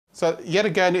So yet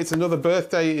again, it's another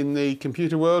birthday in the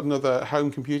computer world. Another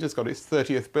home computer's got its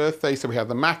 30th birthday. So we had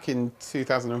the Mac in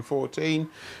 2014.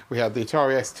 We had the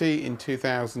Atari ST in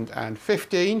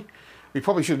 2015. We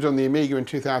probably should have done the Amiga in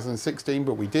 2016,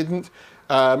 but we didn't.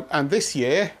 And this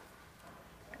year,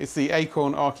 it's the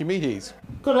Acorn Archimedes.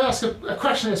 Got to ask a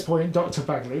question at this point, Dr.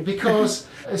 Bagley, because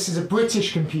this is a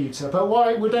British computer, but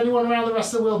why would anyone around the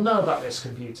rest of the world know about this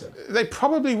computer? They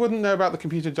probably wouldn't know about the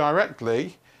computer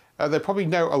directly. They probably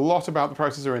know a lot about the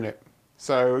processor in it.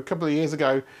 So a couple of years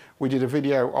ago, we did a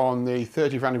video on the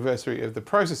 30th anniversary of the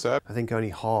processor. I think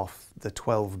only half the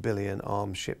 12 billion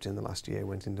ARM shipped in the last year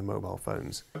went into mobile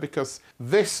phones. Because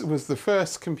this was the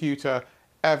first computer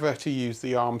ever to use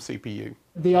the ARM CPU.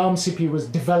 The ARM CPU was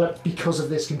developed because of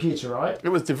this computer, right? It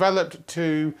was developed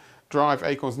to drive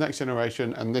Acorn's next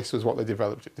generation, and this was what they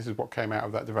developed. This is what came out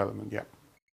of that development, yeah.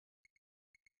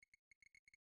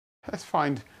 Let's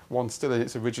find one still in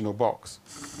its original box.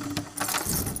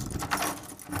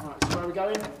 Right, so where are we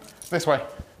going? This way.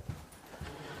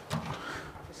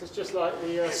 This is just like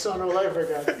the sun all over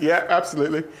again. Yeah,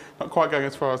 absolutely. Not quite going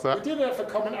as far as that. We did have a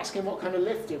comment asking what kind of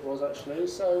lift it was, actually,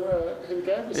 so here we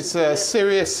go. It's a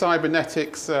Sirius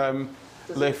Cybernetics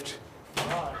lift.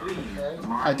 Right, okay.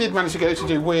 I did manage to get it to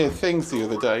do weird things the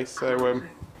other day, so...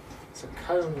 It's a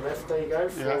cone lift, there you go,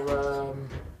 for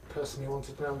person who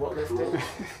wanted to know what lift it is.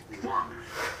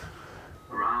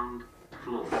 Round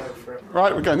floor. Go for it.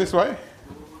 Right, we're going this way.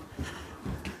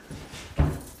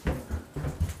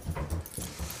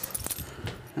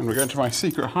 And we're going to my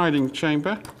secret hiding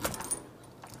chamber.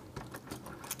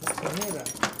 What's in here then?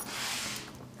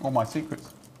 All my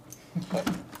secrets.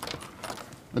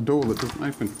 A door that doesn't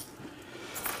open.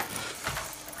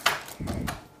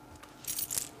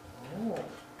 Oh.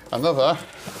 Another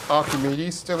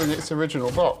Archimedes, still in its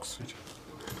original box.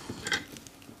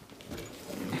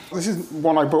 This is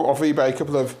one I bought off eBay a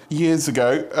couple of years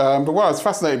ago, but what I was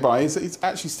fascinated by is that it's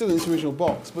actually still in its original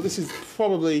box, but this is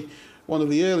probably one of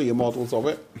the earlier models of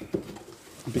it,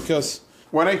 because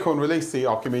when Acorn released the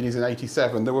Archimedes in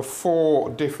 '87, there were 4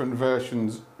 different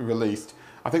versions released.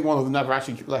 I think one of them never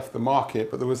actually left the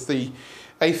market, but there was the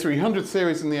A300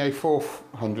 series and the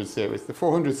A400 series. The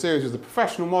 400 series was the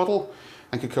professional model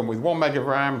and could come with 1 meg of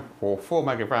RAM or 4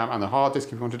 meg of RAM and a hard disk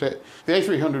if you wanted it. The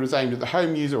A300 was aimed at the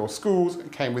home user or schools.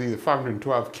 It came with either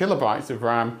 512 kilobytes of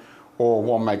RAM or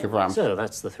 1 meg of RAM. So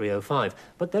that's the 305.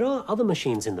 But there are other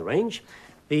machines in the range.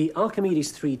 The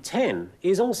Archimedes 310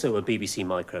 is also a BBC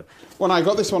Micro. When I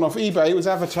got this one off eBay, it was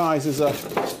advertised as a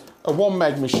 1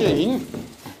 meg machine,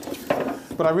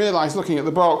 but I realised looking at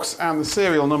the box and the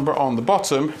serial number on the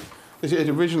bottom that it had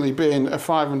originally been a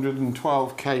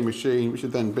 512K machine, which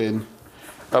had then been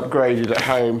upgraded at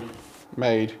home,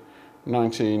 made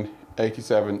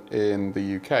 1987 in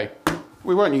the UK.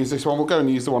 We won't use this one, we'll go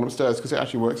and use the one upstairs because it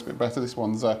actually works a bit better. This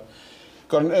one's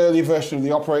got an earlier version of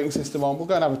the operating system on. We'll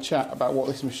go and have a chat about what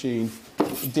this machine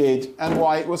did and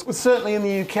why it was certainly in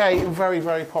the UK very,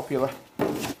 very popular.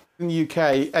 In the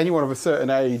UK, anyone of a certain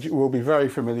age will be very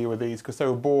familiar with these because they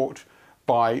were bought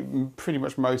by pretty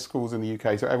much most schools in the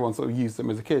UK, so everyone sort of used them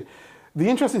as a kid. The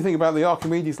interesting thing about the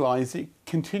Archimedes line is it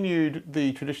continued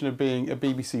the tradition of being a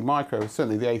BBC Micro.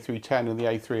 Certainly the A310 and the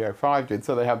A305 did,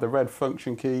 so they had the red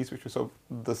function keys, which was sort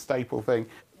of the staple thing.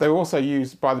 They were also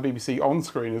used by the BBC on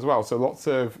screen as well, so lots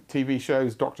of TV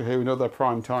shows, Doctor Who and other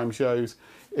prime time shows.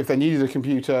 If they needed a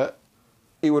computer,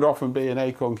 it would often be an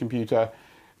Acorn computer,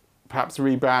 perhaps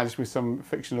rebadged with some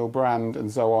fictional brand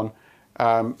and so on,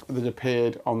 that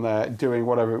appeared on there doing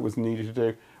whatever it was needed to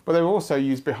do. But they were also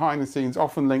used behind the scenes,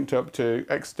 often linked up to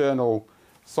external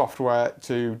software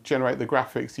to generate the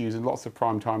graphics used in lots of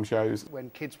primetime shows. When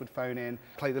kids would phone in,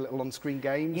 play the little on-screen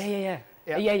games. Yeah,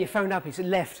 you phoned up, you said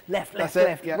left, That's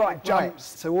left, yeah, right, jumps.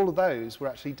 So all of those were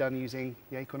actually done using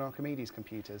the Acorn Archimedes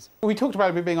computers. We talked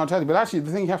about it being on telly, but actually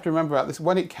the thing you have to remember about this,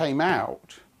 when it came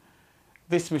out,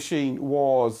 this machine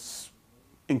was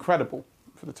incredible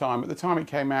for the time. At the time it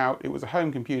came out, it was a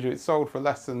home computer. It sold for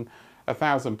less than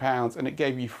 £1,000 and it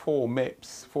gave you 4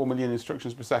 MIPS, 4 million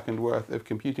instructions per second worth of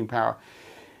computing power.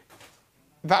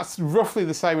 That's roughly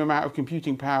the same amount of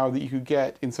computing power that you could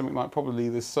get in something like probably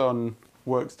the Sun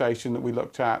workstation that we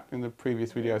looked at in the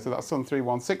previous video. So that Sun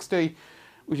 3160,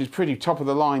 which is pretty top of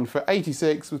the line for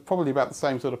 '86, was probably about the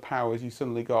same sort of power as you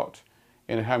suddenly got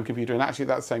in a home computer. And actually at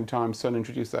that same time, Sun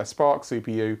introduced their Spark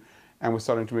CPU and was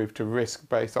starting to move to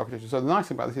RISC-based architecture. So the nice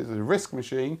thing about this is it's a RISC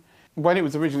machine. When it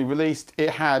was originally released,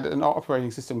 it had an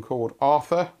operating system called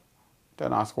Arthur.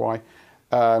 Don't ask why.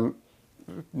 No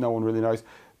one really knows.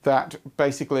 That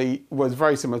basically was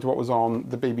very similar to what was on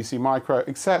the BBC Micro,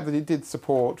 except that it did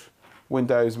support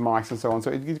Windows, mice and so on.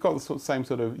 So it's got the same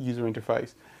sort of user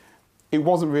interface. It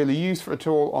wasn't really used for at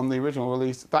all on the original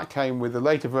release. That came with the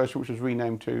later version, which was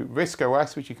renamed to RISC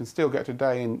OS, which you can still get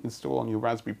today and install on your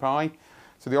Raspberry Pi.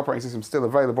 So the operating system's still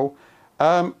available.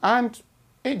 And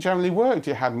it generally worked.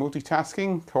 You had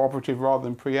multitasking, cooperative rather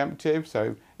than preemptive.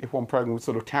 So if one program was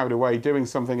sort of carried away doing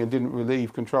something and didn't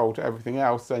relieve control to everything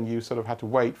else, then you sort of had to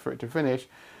wait for it to finish.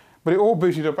 But it all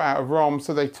booted up out of ROM,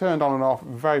 so they turned on and off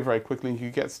very, very quickly, and you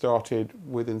could get started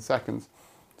within seconds.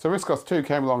 So RISC-OS 2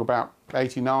 came along about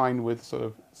 89 with sort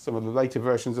of some of the later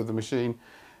versions of the machine,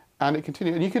 and it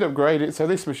continued. And you could upgrade it. So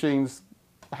this machine's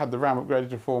had the RAM upgraded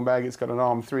to 4 meg. It's got an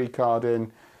ARM3 card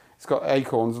in. It's got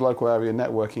Acorn's local area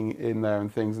networking in there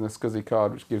and things, and a SCSI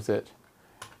card, which gives it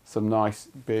some nice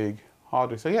big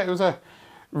hardware. So yeah, it was a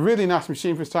really nice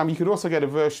machine for its time. You could also get a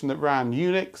version that ran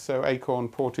Unix, so Acorn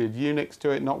ported Unix to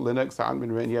it, not Linux. That hadn't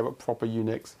been written yet, but proper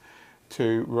Unix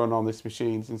to run on these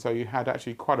machines. And so you had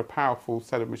actually quite a powerful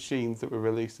set of machines that were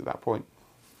released at that point.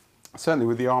 Certainly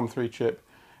with the ARM3 chip,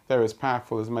 they're as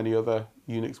powerful as many other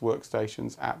Unix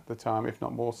workstations at the time, if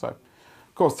not more so.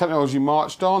 Of course, technology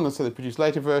marched on, and so they produced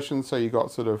later versions. So you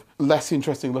got sort of less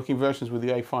interesting looking versions with the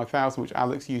A5000, which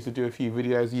Alex used to do a few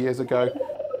videos years ago.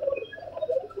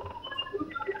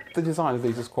 The design of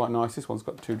these is quite nice. This one's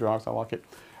got 2 drives, I like it.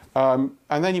 And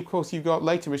then, of course, you've got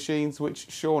later machines,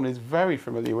 which Sean is very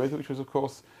familiar with, which was, of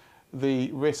course, the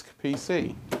RISC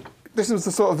PC. This was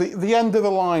the sort of the end of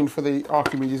the line for the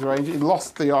Archimedes range. It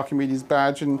lost the Archimedes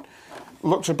badge and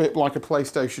looked a bit like a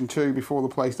PlayStation 2 before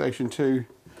the PlayStation 2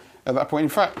 at that point. In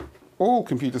fact, all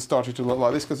computers started to look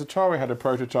like this because Atari had a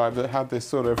prototype that had this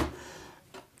sort of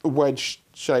wedge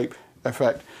shape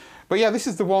effect. But yeah, this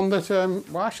is the one that,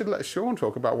 well, I should let Sean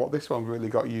talk about what this one really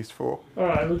got used for. All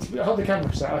right, hold the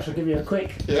camera set. I shall give you a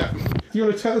quick... Yeah. Do you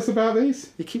want to tell us about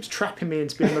these? He keeps trapping me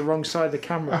into being on the wrong side of the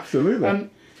camera. Absolutely.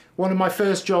 One of my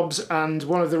first jobs, and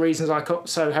one of the reasons I got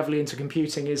so heavily into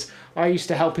computing, is I used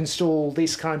to help install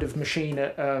this kind of machine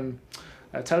at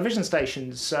television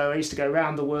stations. So I used to go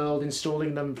around the world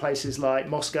installing them in places like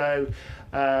Moscow,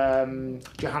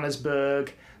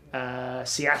 Johannesburg,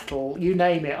 Seattle, you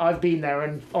name it. I've been there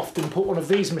and often put one of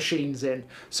these machines in.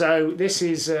 So this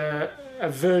is a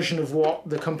version of what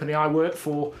the company I worked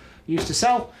for used to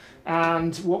sell,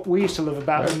 and what we used to love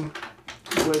about them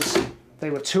was they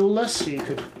were toolless, so you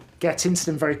could get into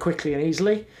them very quickly and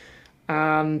easily,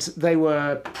 and they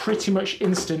were pretty much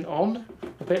instant on,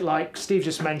 a bit like Steve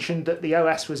just mentioned that the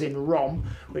OS was in ROM,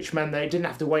 which meant they didn't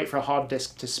have to wait for a hard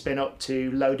disk to spin up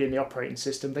to load in the operating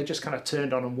system. They just kind of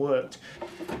turned on and worked.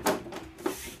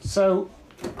 So,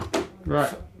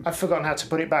 right. I've forgotten how to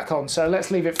put it back on, so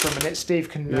let's leave it for a minute. Steve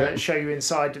can show you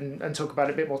inside and talk about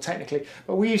it a bit more technically.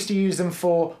 But we used to use them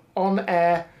for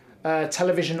on-air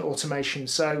television automation,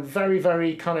 so very,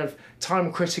 very kind of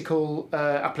time-critical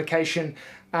application,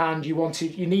 and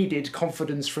you needed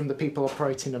confidence from the people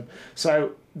operating them.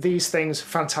 So these things,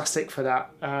 fantastic for that.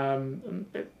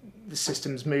 The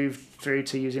system's moved through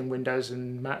to using Windows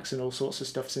and Macs and all sorts of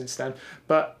stuff since then,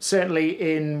 but certainly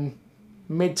in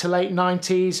mid to late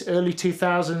 90s, early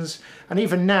 2000s, and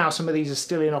even now some of these are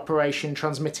still in operation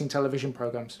transmitting television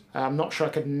programs. I'm not sure I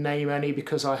could name any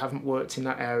because I haven't worked in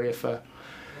that area for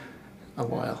a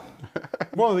while.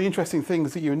 One of the interesting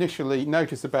things that you initially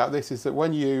notice about this is that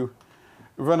when you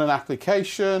run an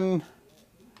application,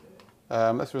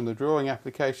 let's run the drawing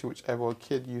application, which every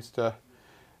kid used to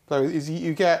play with, is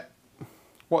you get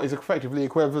what is effectively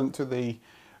equivalent to the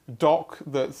dock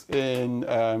that's in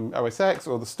OS X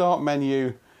or the start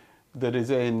menu that is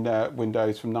in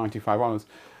Windows from 95 onwards.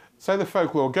 So the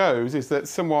folklore goes is that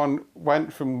someone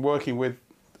went from working with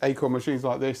Acorn machines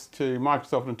like this to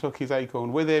Microsoft and took his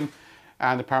Acorn with him,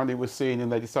 and apparently it was seen,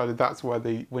 and they decided that's where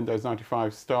the Windows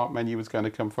 95 start menu was going to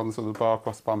come from, sort of the bar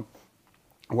crossbump.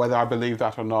 Whether I believe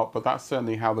that or not, but that's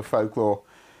certainly how the folklore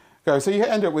goes. So you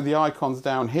end up with the icons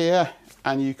down here,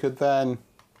 and you could then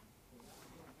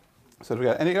sort of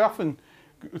go, and it often,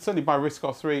 certainly by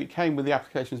RISC-OS 3, it came with the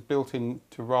applications built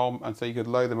into ROM, and so you could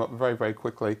load them up very, very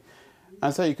quickly.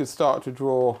 And so you could start to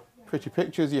draw pretty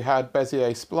pictures. You had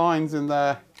Bezier splines in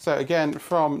there. So again,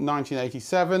 from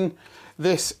 1987,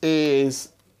 this is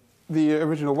the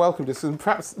original welcome disk, and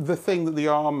perhaps the thing that the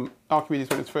Archimedes,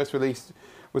 when it was first released,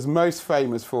 was most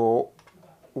famous for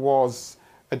was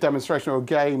a demonstration or a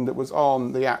game that was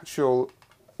on the actual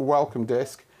welcome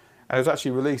disk, and it was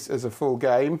actually released as a full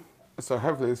game. So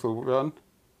hopefully this will run.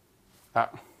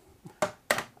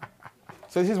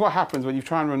 So this is what happens when you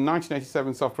try and run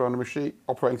 1987 software on a machine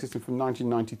operating system from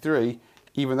 1993.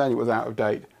 Even then it was out of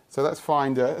date. So let's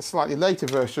find a slightly later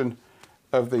version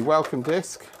of the welcome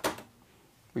disk.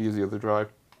 We use the other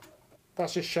drive.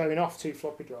 That's just showing off 2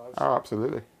 floppy drives. Oh,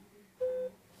 absolutely.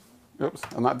 Oops,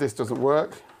 and that disk doesn't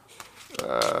work.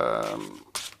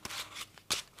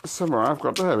 Somewhere I've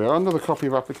got, there we are, another copy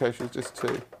of Applications Disc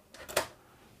 2.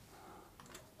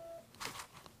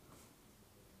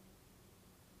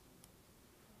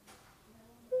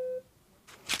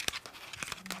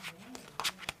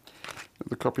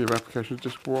 The copy of Applications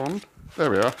Disc 1.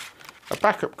 There we are, a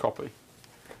backup copy.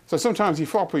 So sometimes your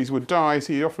floppies would die,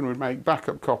 so you often would make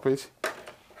backup copies.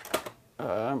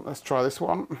 Let's try this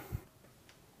one.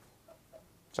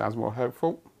 Sounds more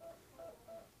hopeful.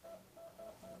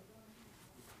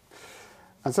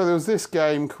 And so there was this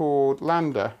game called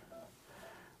Lander,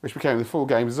 which became the full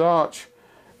game Zarch.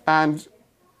 And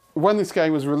when this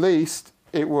game was released,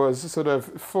 it was sort of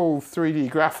full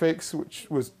 3D graphics, which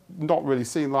was not really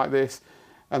seen like this.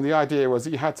 And the idea was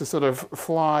that you had to sort of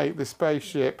fly the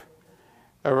spaceship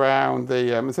around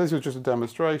the... and so this was just a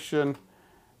demonstration,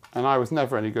 and I was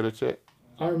never any good at it.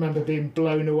 I remember being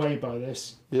blown away by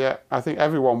this. Yeah, I think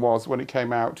everyone was when it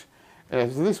came out. So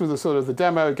this was the sort of the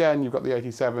demo again. You've got the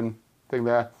 87 thing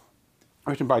there,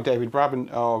 written by David Brabant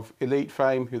of Elite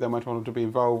fame, who then went on to be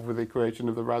involved with the creation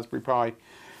of the Raspberry Pi.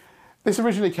 This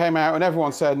originally came out and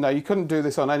everyone said, no, you couldn't do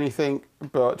this on anything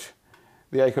but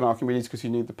the Acorn Archimedes because you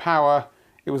need the power.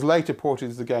 It was later ported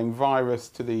as the game Virus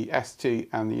to the ST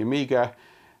and the Amiga.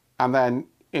 And then,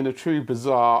 in a true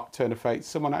bizarre turn of fate,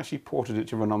 someone actually ported it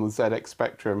to run on the ZX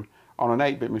Spectrum on an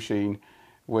 8-bit machine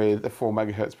with a 4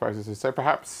 MHz processor. So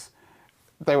perhaps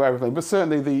they were everything, but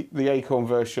certainly the Acorn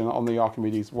version on the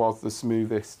Archimedes was the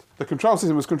smoothest. The control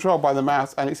system was controlled by the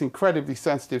mouse, and it's incredibly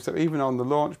sensitive, so even on the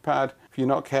launch pad, if you're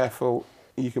not careful,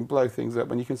 you can blow things up,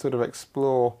 and you can sort of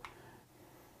explore,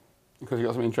 because you've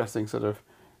got some interesting sort of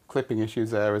clipping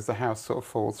issues there as the house sort of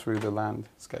falls through the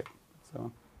landscape.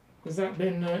 So. Has that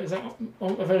been, is that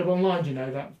available online, do you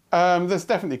know that? There's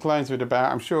definitely claims of it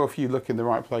about. I'm sure if you look in the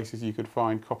right places, you could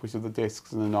find copies of the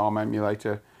discs and an ARM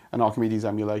emulator, an Archimedes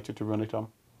emulator to run it on.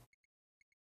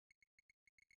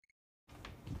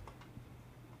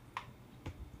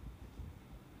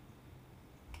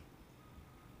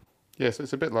 Yes,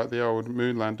 it's a bit like the old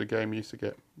Moonlander game you used to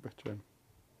get, but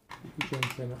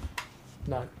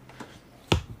no.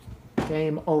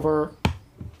 Game over.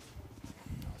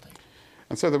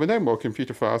 And so there were no more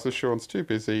computer files as Sean's too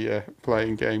busy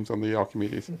playing games on the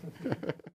Archimedes.